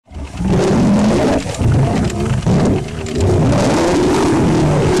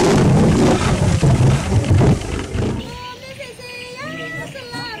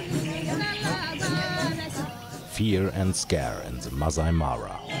lion scare in the Maasai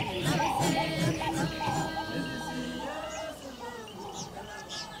Mara.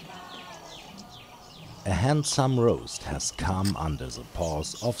 A handsome roast has come under the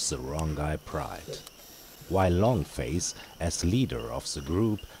paws of the Rongai pride, while Longface, as leader of the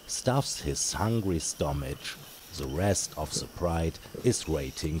group, stuffs his hungry stomach. The rest of the pride is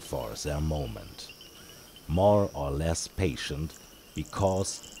waiting for their moment, more or less patient,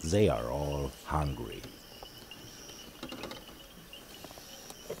 because they are all hungry.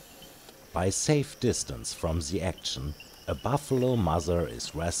 By safe distance from the action, a buffalo mother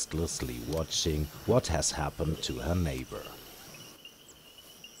is restlessly watching what has happened to her neighbor.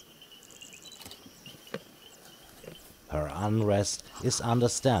 Her unrest is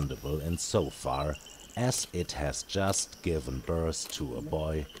understandable insofar as it has just given birth to a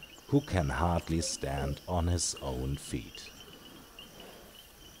boy who can hardly stand on his own feet.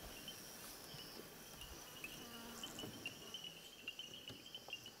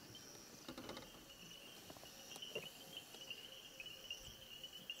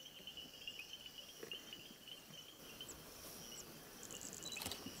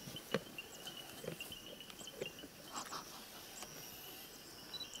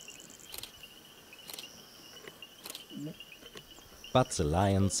 But the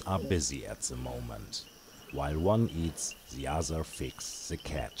lions are busy at the moment. While one eats, the other fixes the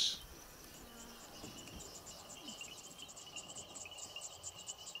catch.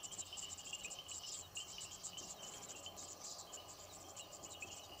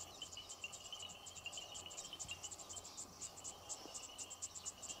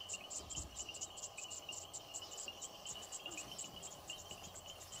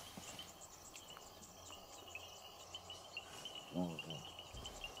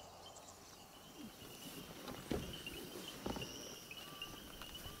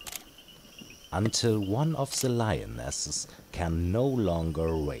 Until one of the lionesses can no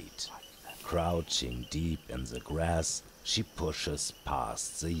longer wait. Crouching deep in the grass, she pushes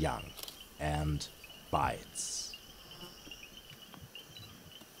past the young and bites.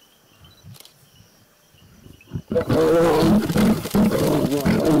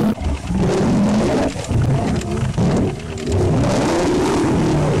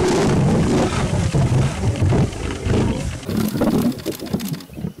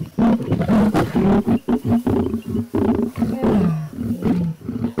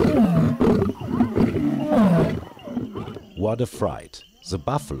 What a fright! The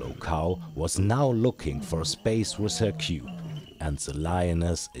buffalo cow was now looking for space with her cube, and the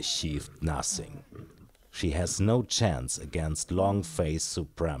lioness achieved nothing. She has no chance against Longface's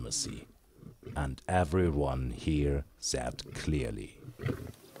supremacy, and everyone here said clearly.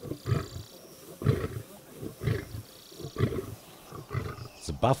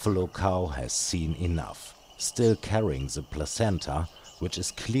 The buffalo cow has seen enough. Still carrying the placenta, which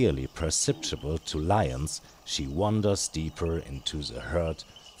is clearly perceptible to lions, she wanders deeper into the herd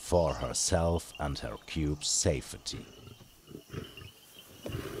for herself and her cube's safety.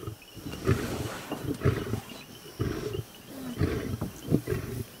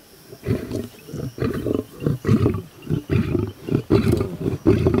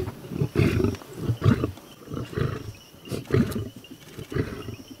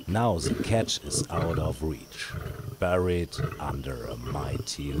 Now the catch is out of reach, buried under a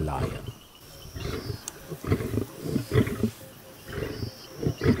mighty lion.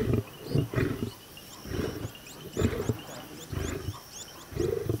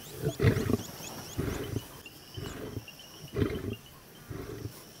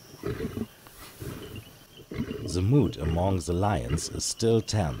 The mood among the lions is still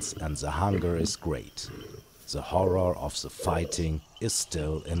tense and the hunger is great. The horror of the fighting is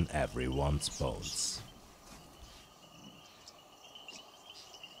still in everyone's bones.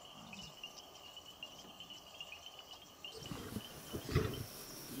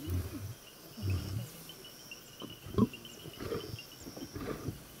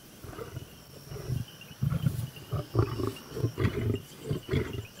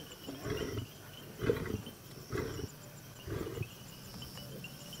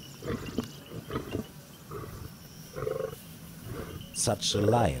 Such a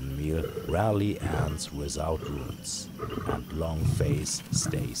lion meal rarely ends without wounds, and Longface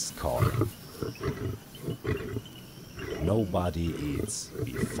stays calm. Nobody eats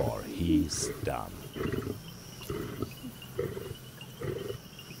before he's done.